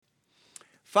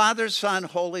Father, Son,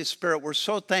 Holy Spirit, we're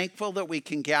so thankful that we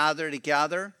can gather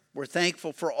together. We're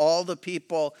thankful for all the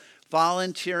people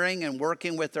volunteering and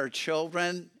working with our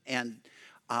children and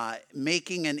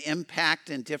making an impact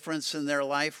and difference in their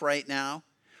life right now.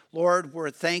 Lord,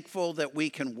 we're thankful that we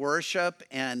can worship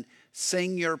and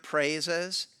sing your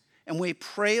praises. And we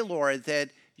pray, Lord, that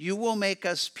you will make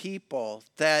us people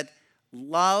that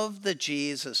love the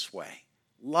Jesus way,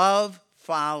 love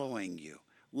following you,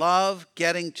 love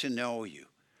getting to know you,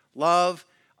 love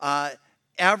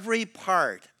every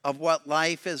part of what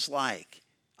life is like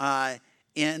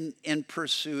in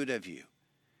pursuit of you.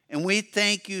 And we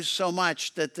thank you so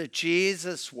much that the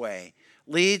Jesus way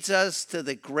leads us to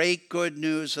the great good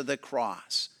news of the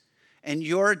cross and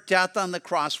your death on the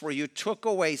cross where you took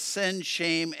away sin,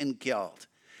 shame, and guilt,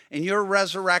 and your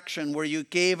resurrection where you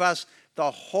gave us the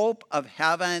hope of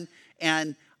heaven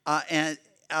and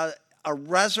a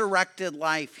resurrected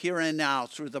life here and now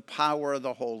through the power of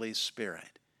the Holy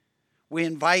Spirit. We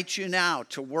invite you now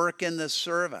to work in this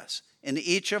service in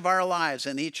each of our lives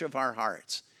and each of our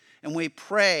hearts. And we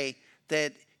pray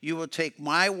that you will take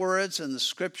my words and the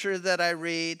scripture that I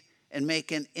read and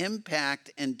make an impact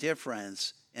and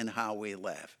difference in how we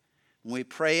live. And we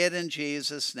pray it in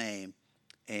Jesus' name.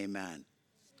 Amen.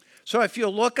 So if you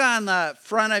look on the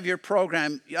front of your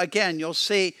program, again, you'll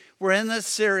see we're in this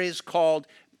series called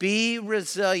Be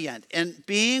Resilient. And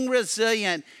being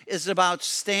resilient is about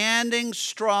standing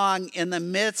strong in the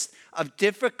midst of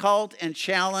difficult and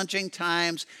challenging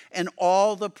times and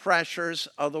all the pressures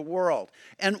of the world.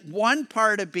 And one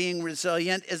part of being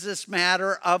resilient is this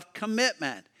matter of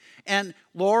commitment. And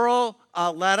Laurel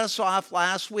led us off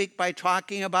last week by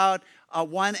talking about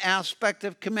one aspect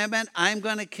of commitment. I'm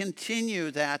going to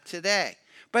continue that today.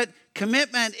 But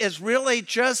commitment is really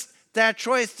just that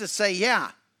choice to say,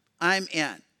 yeah, I'm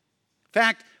in. In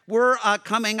fact, we're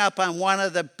coming up on one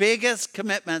of the biggest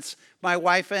commitments my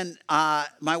wife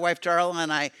Darla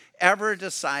and I ever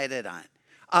decided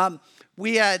on.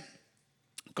 We had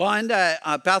gone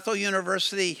to Bethel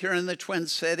University here in the Twin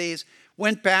Cities,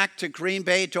 went back to Green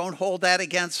Bay, don't hold that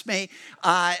against me,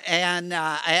 and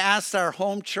I asked our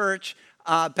home church,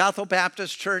 Bethel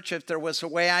Baptist Church, if there was a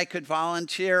way I could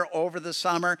volunteer over the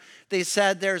summer. They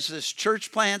said there's this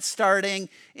church plant starting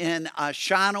in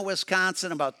Shawano,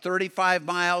 Wisconsin, about 35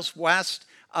 miles west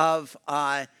of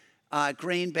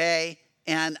Green Bay.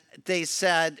 And they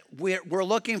said, we're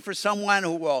looking for someone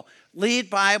who will lead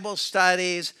Bible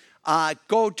studies,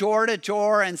 go door to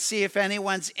door and see if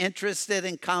anyone's interested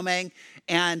in coming,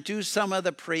 and do some of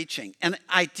the preaching. And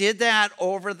I did that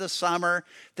over the summer.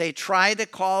 They tried to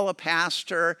call a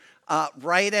pastor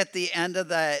right at the end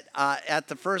of at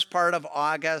the first part of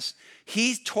August.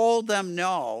 He told them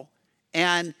no,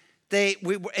 and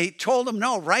he told them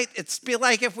no, right? It'd be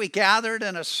like if we gathered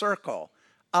in a circle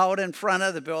out in front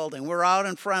of the building. We're out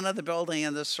in front of the building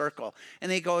in this circle.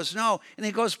 And he goes, no. And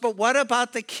he goes, but what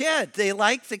about the kid? They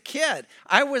like the kid.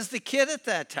 I was the kid at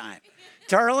that time.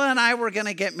 Darla and I were going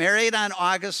to get married on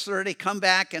August 30, come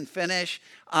back and finish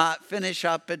up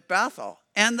at Bethel.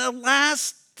 And the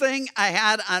last thing I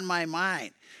had on my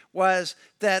mind was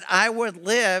that I would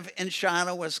live in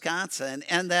Shawano, Wisconsin,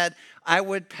 and that I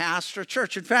would pastor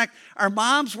church. In fact, our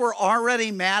moms were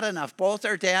already mad enough, both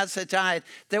our dads had died,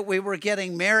 that we were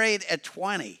getting married at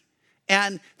 20.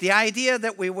 And the idea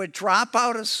that we would drop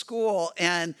out of school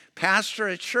and pastor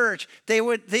a church,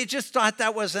 they just thought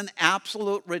that was an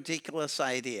absolute ridiculous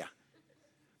idea.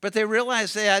 But they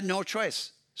realized they had no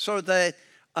choice. So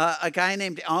a guy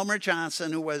named Elmer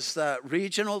Johnson, who was the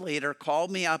regional leader, called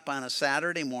me up on a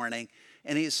Saturday morning,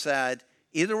 and he said,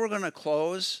 either we're going to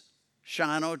close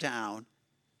Shawano down,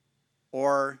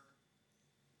 or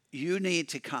you need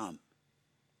to come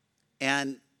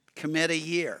and commit a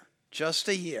year, just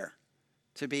a year,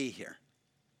 to be here.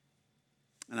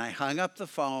 And I hung up the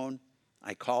phone.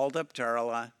 I called up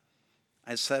Darla.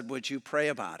 I said, would you pray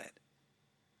about it?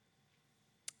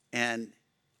 And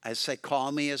I said,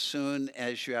 call me as soon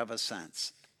as you have a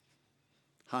sense.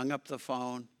 Hung up the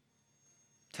phone.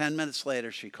 10 minutes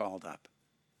later, she called up.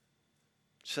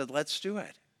 She said, let's do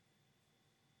it.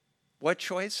 What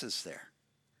choice is there?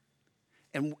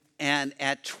 And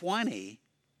at 20,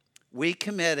 we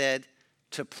committed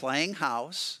to playing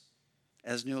house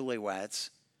as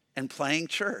newlyweds and playing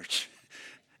church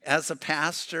as a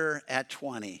pastor at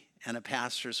 20 and a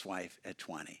pastor's wife at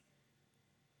 20.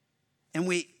 And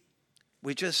we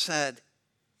just said,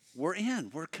 we're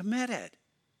in, we're committed.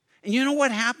 And you know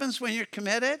what happens when you're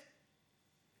committed?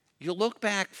 You look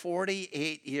back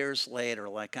 48 years later,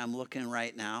 like I'm looking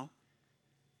right now,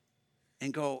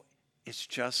 and go, it's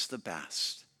just the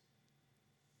best.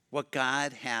 What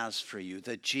God has for you,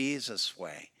 the Jesus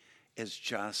way, is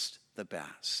just the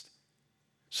best.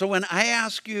 So when I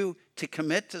ask you to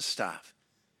commit to stuff,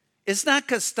 it's not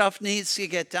because stuff needs to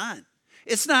get done.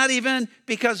 It's not even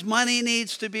because money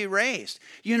needs to be raised.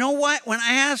 You know what? When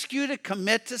I ask you to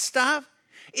commit to stuff,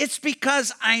 it's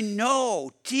because I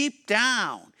know deep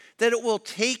down that it will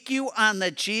take you on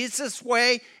the Jesus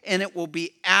way and it will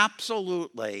be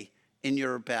absolutely in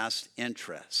your best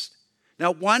interest.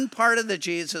 Now, one part of the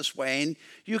Jesus way, and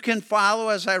you can follow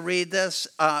as I read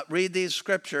these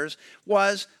scriptures,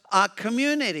 was a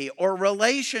community or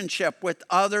relationship with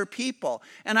other people.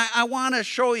 And I want to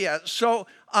show you. So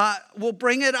we'll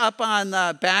bring it up on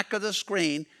the back of the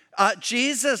screen.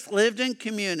 Jesus lived in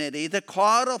community. The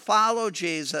call to follow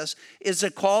Jesus is a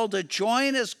call to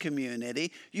join his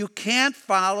community. You can't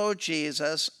follow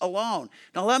Jesus alone.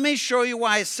 Now let me show you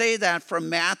why I say that from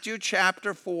Matthew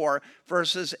chapter 4,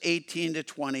 verses 18 to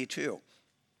 22.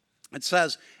 It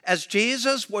says, as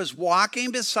Jesus was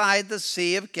walking beside the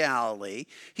Sea of Galilee,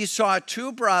 he saw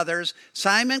two brothers,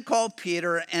 Simon called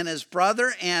Peter and his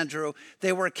brother Andrew.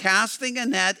 They were casting a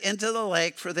net into the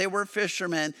lake, for they were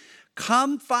fishermen.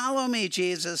 Come follow me,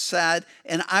 Jesus said,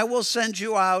 and I will send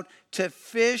you out to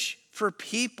fish for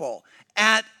people.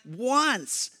 At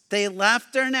once they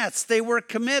left their nets. They were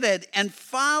committed and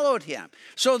followed him.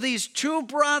 So these two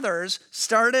brothers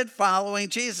started following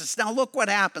Jesus. Now look what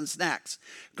happens next.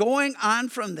 Going on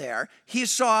from there, he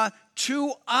saw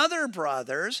two other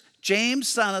brothers, James,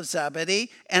 son of Zebedee,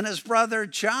 and his brother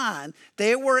John.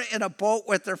 They were in a boat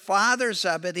with their father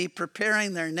Zebedee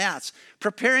preparing their nets.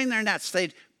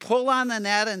 They'd pull on the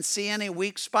net and see any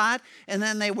weak spot, and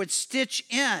then they would stitch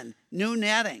in new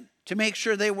netting to make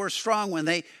sure they were strong when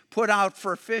they put out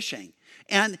for fishing.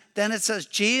 And then it says,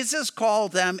 Jesus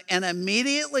called them, and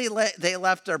immediately they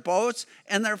left their boats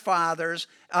and their father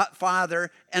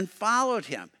and followed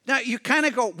him. Now, you kind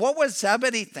of go, what was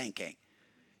Zebedee thinking?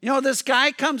 You know, this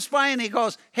guy comes by and he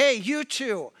goes, hey, you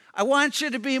two, I want you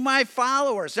to be my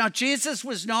followers. Now, Jesus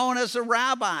was known as a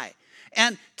rabbi.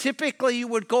 And typically you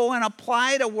would go and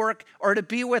apply to work or to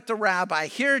be with the rabbi.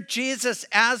 Here, Jesus,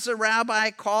 as the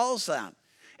rabbi, calls them.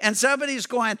 And Zebedee's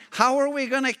going, how are we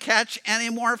going to catch any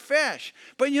more fish?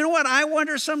 But you know what I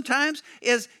wonder sometimes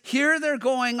is here they're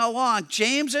going along.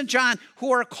 James and John,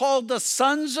 who are called the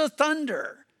sons of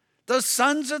thunder. The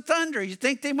sons of thunder. You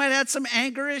think they might have had some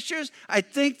anger issues? I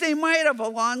think they might have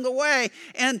along the way.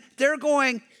 And they're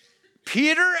going,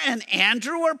 Peter and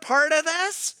Andrew are part of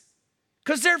this?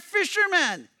 Because they're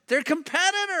fishermen. They're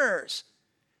competitors.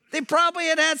 They probably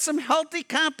had some healthy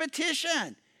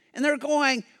competition. And they're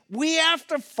going, we have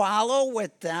to follow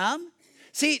with them.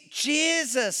 See,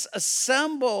 Jesus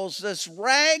assembles this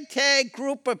ragtag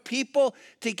group of people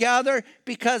together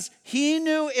because he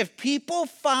knew if people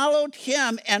followed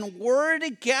him and were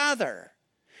together,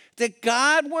 that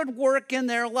God would work in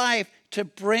their life to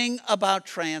bring about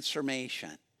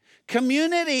transformation.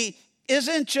 Community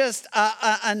isn't just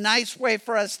a nice way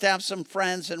for us to have some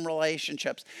friends and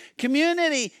relationships.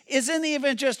 Community isn't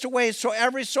even just a way so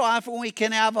every so often we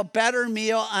can have a better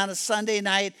meal on a Sunday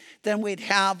night than we'd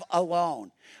have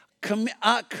alone.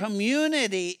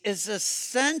 Community is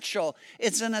essential.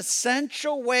 It's an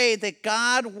essential way that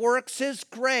God works his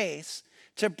grace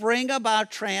to bring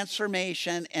about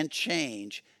transformation and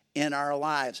change in our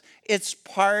lives. It's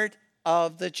part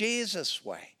of the Jesus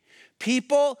way.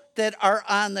 People that are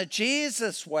on the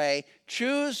Jesus way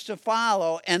choose to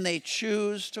follow, and they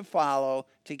choose to follow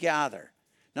together.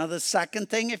 Now, the second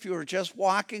thing, if you were just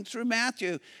walking through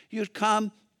Matthew, you'd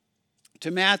come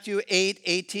to Matthew 8,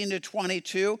 18 to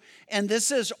 22, and this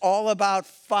is all about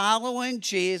following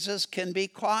Jesus can be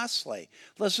costly.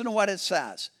 Listen to what it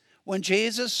says. When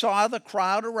Jesus saw the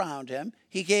crowd around him,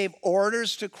 he gave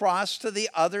orders to cross to the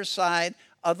other side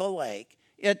of the lake.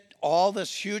 All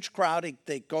this huge crowd,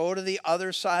 they go to the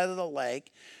other side of the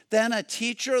lake. Then a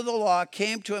teacher of the law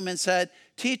came to him and said,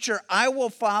 Teacher, I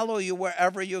will follow you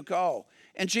wherever you go.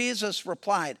 And Jesus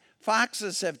replied,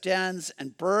 Foxes have dens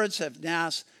and birds have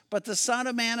nests, but the Son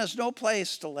of Man has no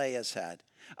place to lay his head.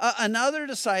 Another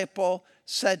disciple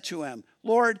said to him,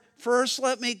 Lord, first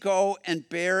let me go and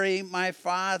bury my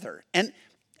father. And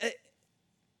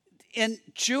in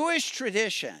Jewish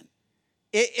tradition,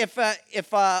 if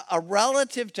a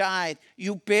relative died,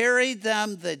 you buried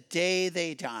them the day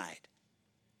they died.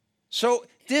 So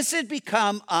this had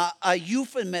become a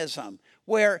euphemism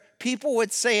where people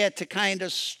would say it to kind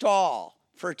of stall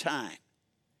for time.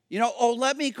 You know, oh,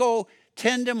 let me go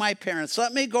tend to my parents.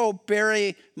 Let me go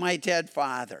bury my dead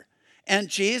father. And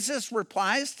Jesus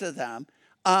replies to them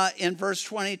in verse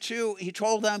 22. He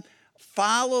told them,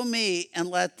 follow me and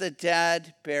let the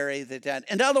dead bury the dead.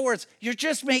 In other words, you're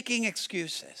just making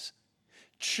excuses.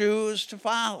 Choose to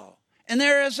follow. And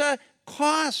there is a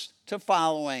cost to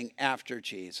following after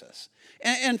Jesus.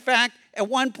 In fact, at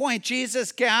one point,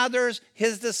 Jesus gathers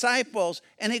his disciples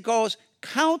and he goes,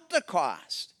 count the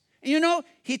cost. And you know,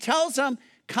 he tells them,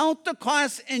 count the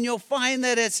cost and you'll find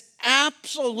that it's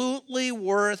absolutely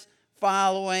worth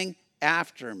following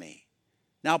after me.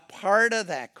 Now, part of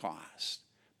that cost,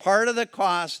 part of the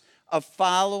cost of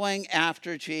following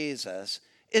after Jesus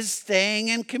is staying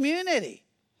in community.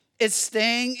 It's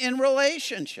staying in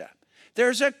relationship.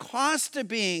 There's a cost to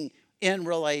being in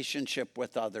relationship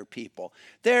with other people.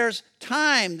 There's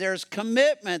time, there's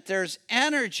commitment, there's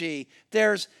energy,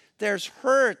 there's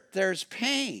hurt, there's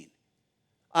pain.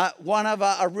 One of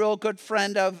a real good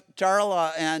friend of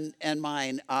Darla and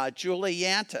mine, Julie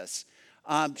Yantis,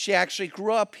 she actually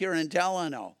grew up here in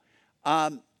Delano.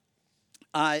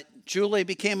 Julie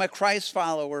became a Christ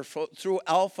follower through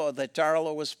Alpha that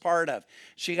Darla was part of.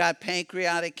 She got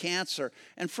pancreatic cancer.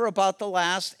 And for about the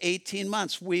last 18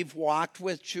 months, we've walked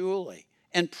with Julie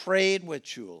and prayed with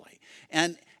Julie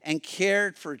and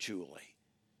cared for Julie.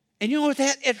 And you know what?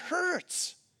 It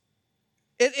hurts.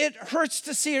 It hurts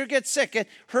to see her get sick. It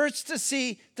hurts to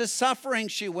see the suffering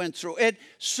she went through. It's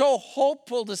so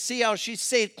hopeful to see how she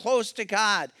stayed close to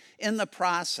God in the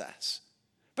process.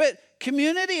 But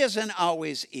community isn't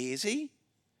always easy.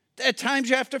 At times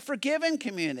you have to forgive in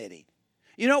community.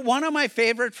 You know, one of my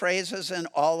favorite phrases in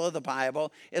all of the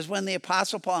Bible is when the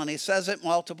Apostle Paul, and he says it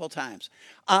multiple times,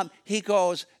 he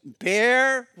goes,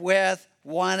 bear with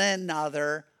one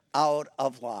another out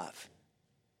of love.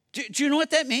 Do you know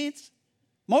what that means?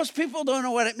 Most people don't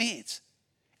know what it means.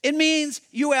 It means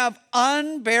you have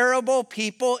unbearable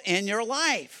people in your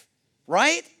life,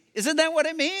 right? Isn't that what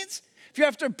it means? If you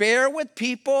have to bear with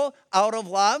people out of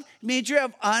love, it means you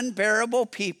have unbearable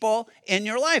people in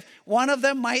your life. One of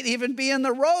them might even be in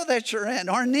the row that you're in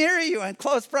or near you in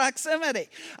close proximity.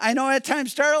 I know at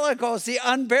times Darla goes, the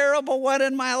unbearable one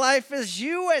in my life is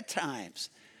you at times.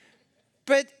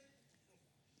 But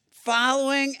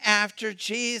following after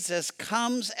Jesus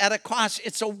comes at a cost.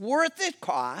 It's a worth it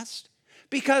cost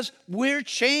because we're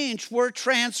changed, we're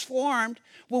transformed.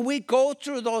 When we go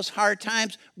through those hard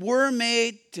times, we're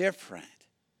made different.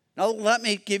 Now, let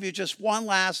me give you just one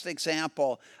last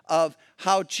example of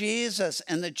how Jesus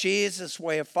and the Jesus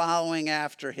way of following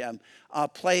after him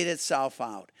played itself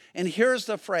out. And here's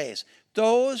the phrase: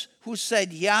 those who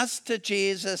said yes to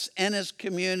Jesus and his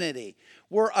community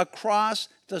were across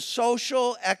the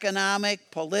social, economic,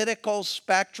 political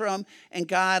spectrum and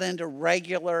got into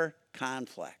regular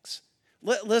conflicts.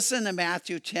 Listen to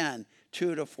Matthew 10,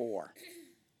 2-4.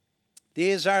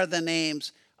 These are the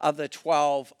names of the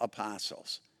 12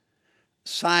 apostles.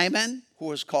 Simon, who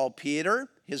was called Peter,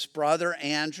 his brother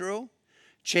Andrew,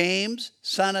 James,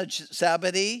 son of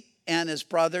Zebedee, and his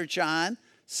brother John,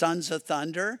 sons of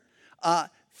thunder,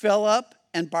 Philip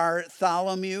and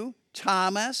Bartholomew,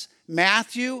 Thomas,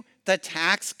 Matthew, the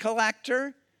tax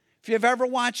collector. If you've ever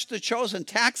watched The Chosen,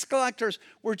 tax collectors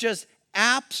were just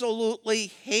absolutely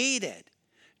hated.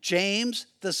 James,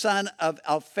 the son of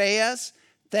Alphaeus,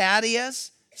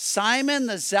 Thaddeus, Simon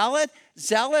the Zealot.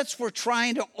 Zealots were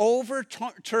trying to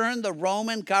overturn the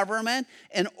Roman government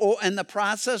and in the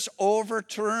process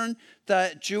overturn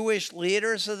the Jewish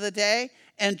leaders of the day.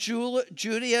 And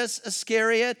Judas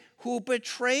Iscariot, who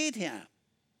betrayed him.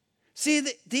 See,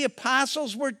 the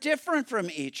apostles were different from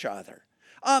each other.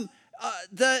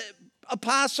 The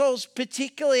apostles,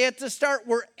 particularly at the start,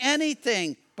 were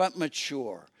anything but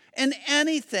mature and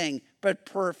anything but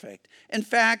perfect. In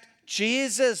fact,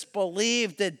 Jesus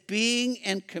believed that being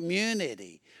in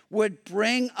community would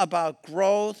bring about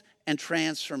growth and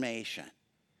transformation.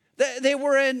 They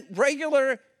were in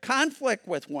regular conflict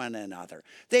with one another.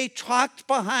 They talked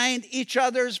behind each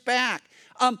other's back.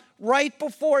 Right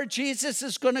before Jesus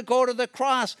is going to go to the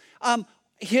cross,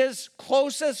 his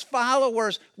closest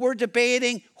followers were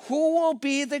debating who will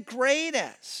be the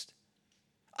greatest.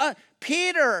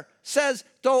 Peter says,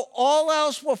 though all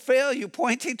else will fail you,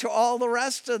 pointing to all the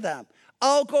rest of them,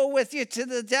 I'll go with you to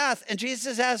the death. And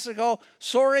Jesus has to go,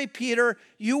 sorry, Peter,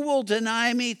 you will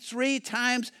deny me 3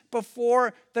 times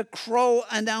before the crow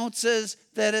announces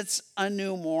that it's a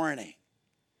new morning.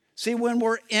 See, when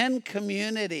we're in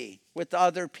community with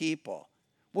other people,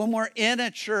 when we're in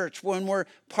a church, when we're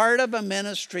part of a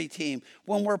ministry team,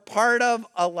 when we're part of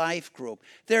a life group,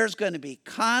 there's going to be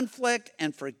conflict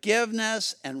and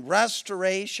forgiveness and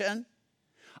restoration.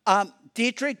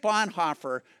 Dietrich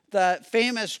Bonhoeffer, the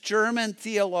famous German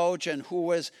theologian who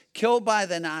was killed by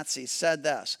the Nazis, said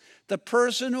this: the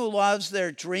person who loves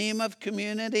their dream of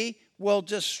community will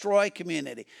destroy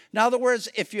community. In other words,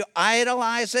 if you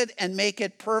idolize it and make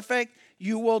it perfect,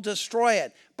 you will destroy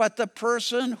it. But the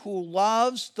person who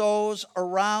loves those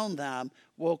around them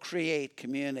will create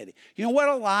community. You know what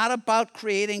a lot about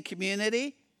creating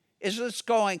community is? It's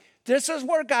going, this is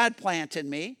where God planted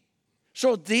me,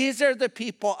 so these are the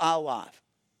people I'll love.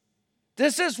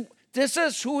 This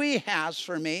is who he has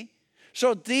for me.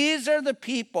 So these are the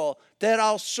people that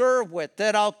I'll serve with,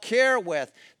 that I'll care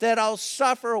with, that I'll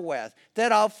suffer with,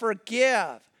 that I'll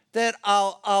forgive, that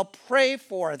I'll pray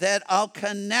for, that I'll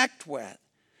connect with,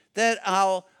 that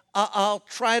I'll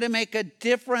try to make a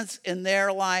difference in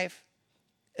their life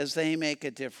as they make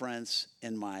a difference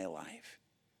in my life.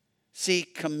 See,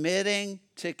 committing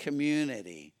to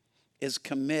community is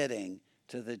committing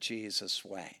to the Jesus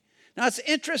way. Now, it's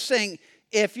interesting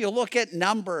if you look at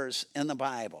numbers in the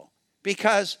Bible,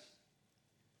 because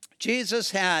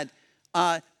Jesus had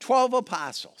 12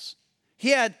 apostles. He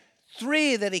had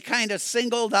 3 that he kind of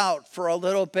singled out for a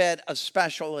little bit of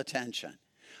special attention.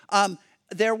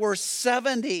 There were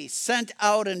 70 sent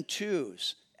out in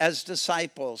twos as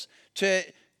disciples to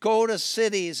go to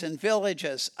cities and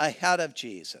villages ahead of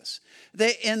Jesus.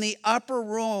 In the upper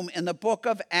room in the book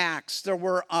of Acts, there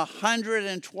were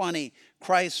 120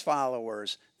 Christ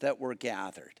followers that were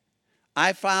gathered.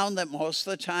 I found that most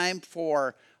of the time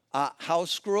for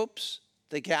house groups,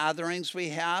 the gatherings we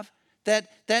have, that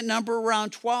number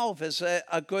around 12 is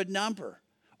a good number.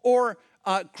 Or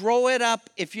grow it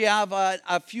up, if you have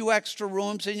a few extra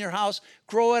rooms in your house,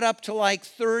 grow it up to like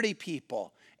 30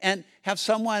 people. And have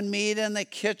someone meet in the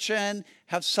kitchen,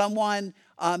 have someone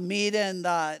meet in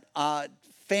the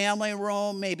family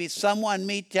room, maybe someone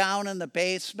meet down in the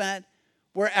basement,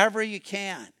 wherever you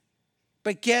can.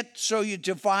 But so you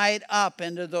divide up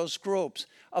into those groups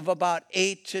of about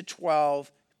 8 to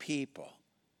 12 people.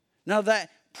 Now, the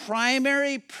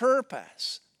primary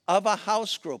purpose of a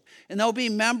house group, and there'll be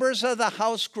members of the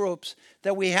house groups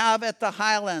that we have at the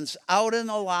Highlands out in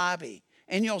the lobby,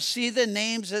 and you'll see the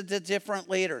names of the different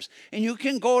leaders. And you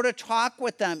can go to talk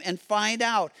with them and find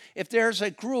out if there's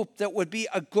a group that would be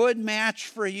a good match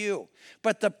for you.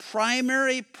 But the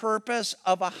primary purpose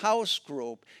of a house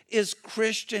group is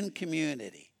Christian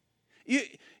community.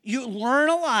 You learn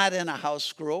a lot in a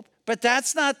house group, but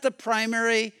that's not the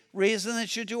primary reason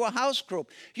that you do a house group.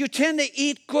 You tend to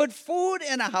eat good food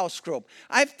in a house group.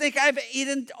 I think I've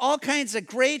eaten all kinds of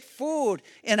great food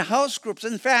in house groups.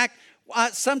 In fact,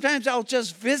 sometimes I'll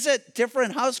just visit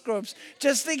different house groups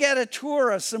just to get a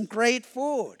tour of some great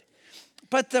food.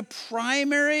 But the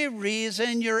primary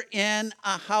reason you're in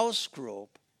a house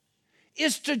group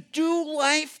is to do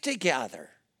life together.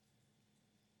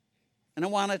 And I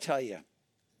want to tell you,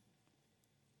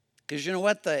 because you know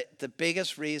what the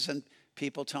biggest reason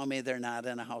people tell me they're not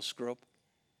in a house group?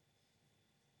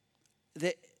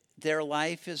 Their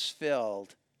life is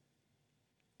filled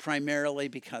primarily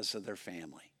because of their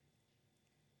family.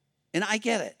 And I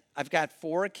get it. I've got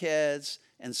 4 kids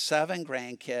and 7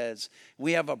 grandkids.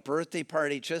 We have a birthday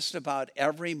party just about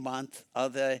every month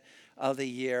of the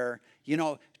year. You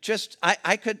know,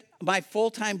 my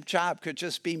full-time job could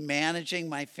just be managing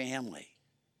my family.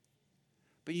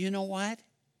 But you know what?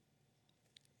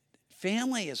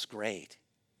 Family is great.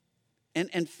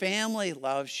 And family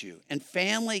loves you. And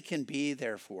family can be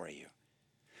there for you.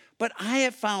 But I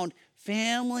have found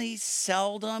family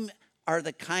seldom are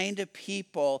the kind of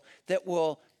people that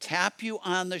will tap you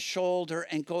on the shoulder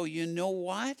and go, you know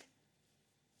what?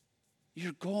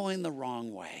 You're going the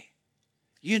wrong way.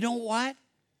 You know what?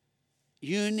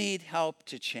 You need help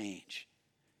to change.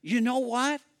 You know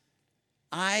what?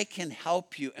 I can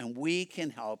help you and we can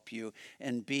help you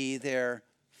and be there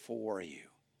for you.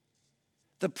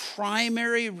 The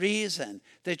primary reason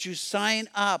that you sign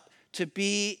up to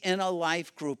be in a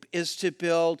life group is to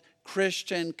build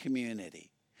Christian community.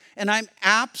 And I'm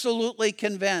absolutely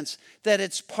convinced that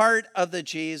it's part of the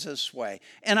Jesus way.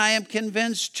 And I am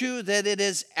convinced, too, that it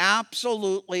is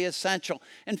absolutely essential.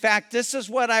 In fact, this is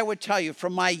what I would tell you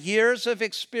from my years of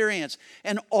experience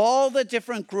and all the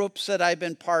different groups that I've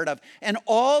been part of and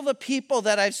all the people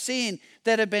that I've seen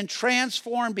that have been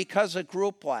transformed because of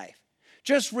group life.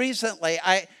 Just recently,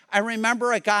 I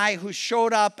remember a guy who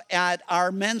showed up at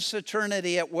our men's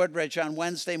fraternity at Woodridge on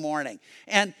Wednesday morning.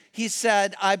 And he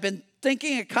said, I've been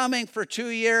thinking of coming for 2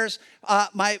 years.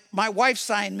 My wife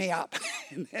signed me up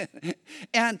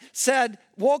and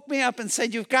woke me up and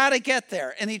said, you've got to get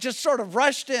there. And he just sort of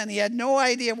rushed in. He had no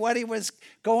idea what he was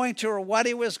going to or what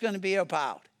he was going to be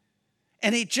about.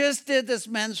 And he just did this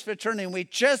men's fraternity. And we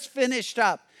just finished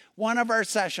up one of our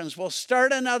sessions. We'll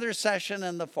start another session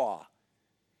in the fall.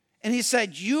 And he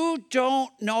said, you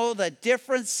don't know the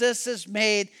difference this has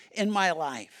made in my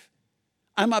life.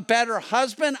 I'm a better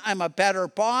husband. I'm a better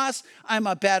boss. I'm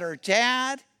a better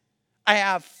dad. I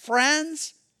have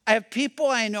friends. I have people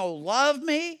I know love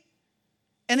me.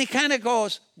 And he kind of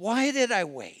goes, why did I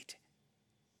wait?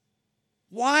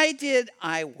 Why did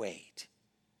I wait?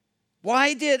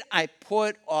 Why did I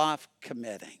put off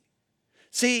committing?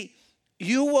 See,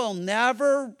 you will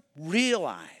never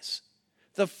realize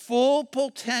the full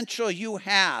potential you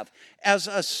have as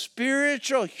a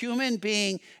spiritual human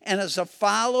being and as a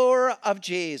follower of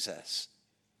Jesus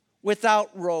without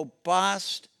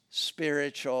robust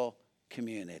spiritual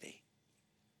community.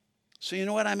 So you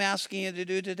know what I'm asking you to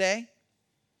do today?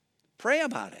 Pray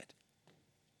about it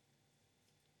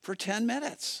for 10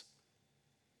 minutes.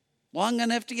 Long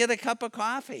enough to get a cup of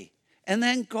coffee. And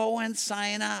then go and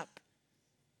sign up.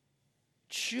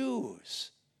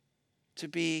 Choose to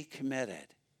be committed.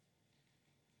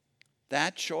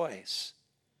 That choice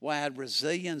will add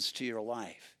resilience to your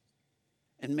life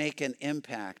and make an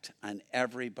impact on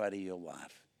everybody you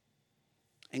love.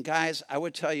 And guys, I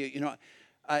would tell you,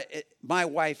 my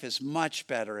wife is much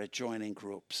better at joining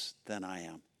groups than I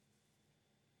am.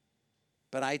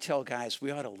 But I tell guys,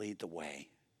 we ought to lead the way.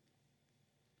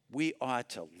 We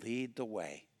ought to lead the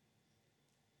way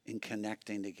in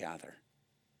connecting together.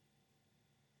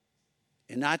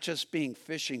 And not just being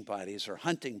fishing buddies or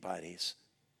hunting buddies,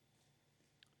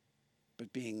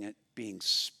 but being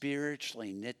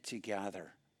spiritually knit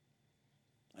together,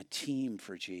 a team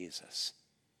for Jesus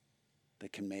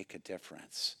that can make a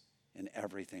difference in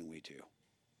everything we do.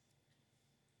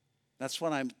 That's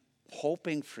what I'm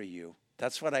hoping for you.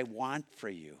 That's what I want for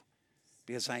you,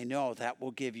 because I know that will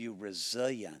give you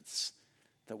resilience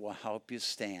that will help you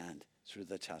stand through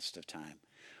the test of time.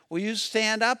 Will you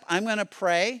stand up? I'm going to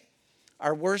pray.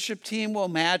 Our worship team will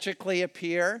magically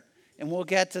appear, and we'll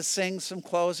get to sing some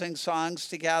closing songs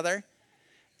together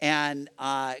and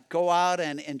go out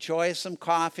and enjoy some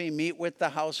coffee, meet with the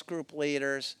house group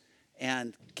leaders,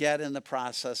 and get in the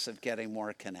process of getting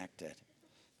more connected.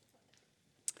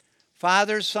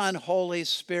 Father, Son, Holy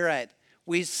Spirit,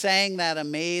 we sang that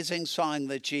amazing song,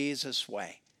 The Jesus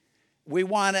Way. We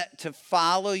want to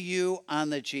follow you on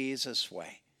the Jesus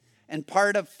way. And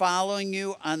part of following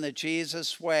you on the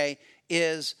Jesus way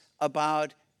is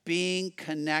about being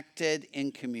connected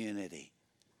in community.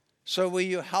 So will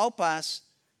you help us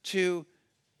to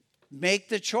make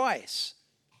the choice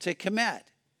to commit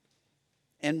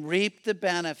and reap the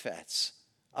benefits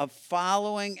of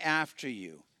following after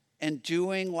you and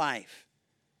doing life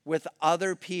with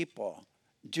other people,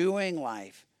 doing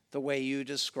life the way you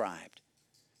described.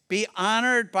 Be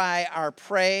honored by our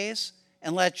praise,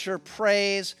 and let your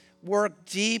praise work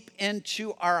deep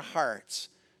into our hearts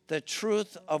the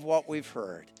truth of what we've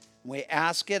heard. We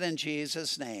ask it in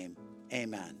Jesus' name.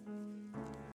 Amen.